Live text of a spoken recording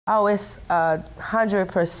Oh, it's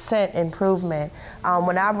 100% improvement.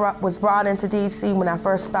 When I was brought into DC, when I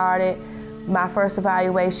first started, my first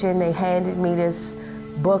evaluation, they handed me this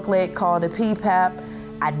booklet called the PPEP.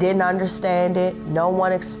 I didn't understand it. No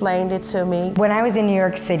one explained it to me. When I was in New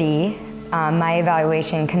York City, my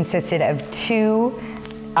evaluation consisted of two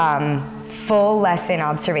full lesson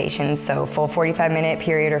observations, so full 45-minute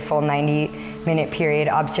period or full 90-minute period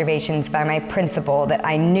observations by my principal that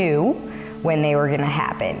I knew when they were going to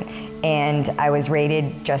happen. And I was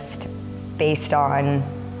rated just based on,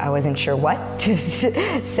 I wasn't sure what, just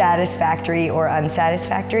satisfactory or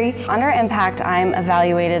unsatisfactory. Under Impact, I'm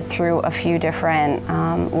evaluated through a few different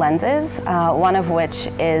lenses, one of which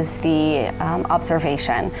is the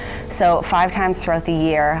observation. So 5 times throughout the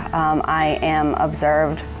year, I am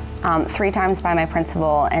observed 3 times by my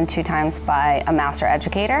principal and 2 times by a master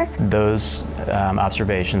educator. Those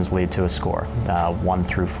observations lead to a score, 1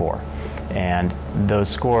 through 4. And those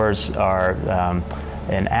scores are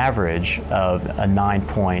an average of a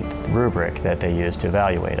 9-point rubric that they use to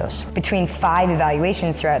evaluate us. Between 5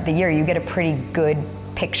 evaluations throughout the year, you get a pretty good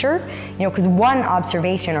picture, because 1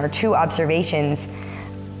 observation or 2 observations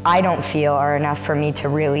I don't feel are enough for me to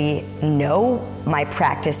really know my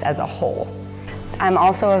practice as a whole. I'm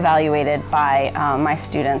also evaluated by my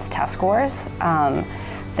students' test scores.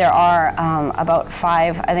 There are about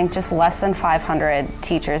I think just less than 500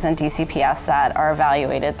 teachers in DCPS that are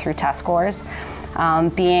evaluated through test scores.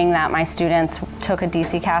 Being that my students took a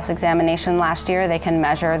DCCAS examination last year, they can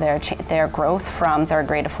measure their growth from 3rd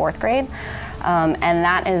grade to 4th grade. And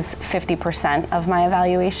that is 50% of my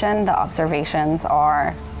evaluation. The observations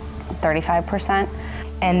are 35%.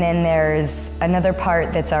 And then there's another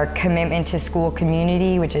part that's our commitment to school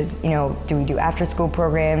community, which is, do we do after-school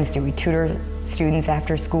programs? Do we tutor students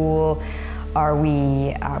after school? Are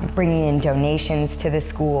we bringing in donations to the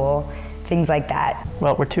school? Things like that.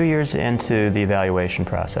 Well, we're 2 years into the evaluation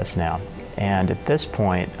process now. And at this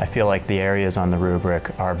point, I feel like the areas on the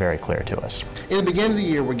rubric are very clear to us. In the beginning of the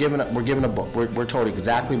year, we're given a book. We're told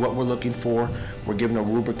exactly what we're looking for. We're given a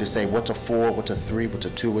rubric to say what's a 4, what's a 3, what's a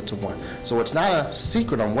 2, what's a 1. So it's not a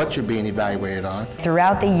secret on what you're being evaluated on.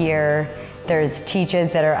 Throughout the year, there's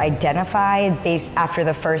teachers that are identified based after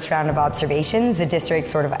the first round of observations. The district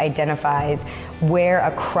sort of identifies where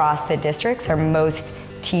across the districts are most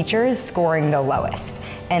teachers scoring the lowest.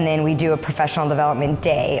 And then we do a professional development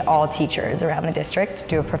day. All teachers around the district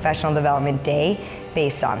do a professional development day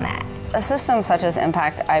based on that. A system such as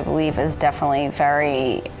Impact, I believe, is definitely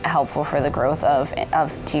very helpful for the growth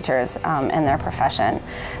of teachers in their profession.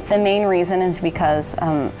 The main reason is because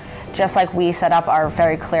just like we set up our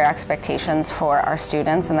very clear expectations for our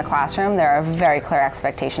students in the classroom, there are very clear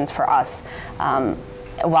expectations for us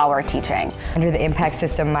while we're teaching. Under the Impact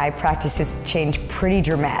system, my practice has changed pretty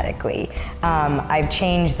dramatically. I've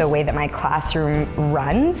changed the way that my classroom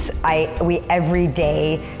runs. We every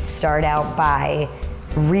day start out by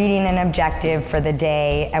reading an objective for the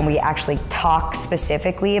day, and we actually talk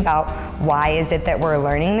specifically about why is it that we're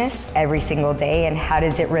learning this every single day, and how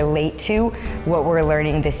does it relate to what we're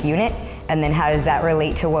learning this unit, and then how does that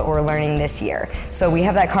relate to what we're learning this year. So we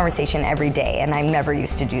have that conversation every day, and I'm never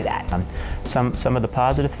used to do that. Some of the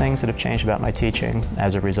positive things that have changed about my teaching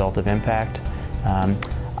as a result of Impact,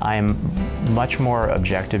 I'm much more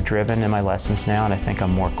objective driven in my lessons now, and I think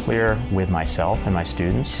I'm more clear with myself and my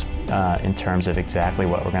students in terms of exactly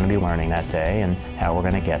what we're going to be learning that day and how we're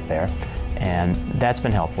going to get there. And that's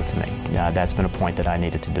been helpful to me. That's been a point that I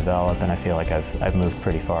needed to develop, and I feel like I've moved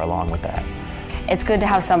pretty far along with that. It's good to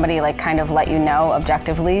have somebody kind of let you know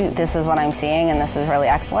objectively, this is what I'm seeing and this is really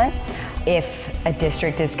excellent. If a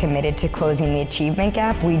district is committed to closing the achievement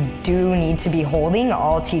gap, we do need to be holding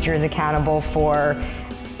all teachers accountable for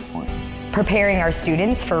preparing our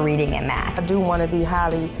students for reading and math. I do want to be a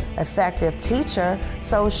highly effective teacher,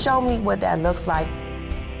 so show me what that looks like.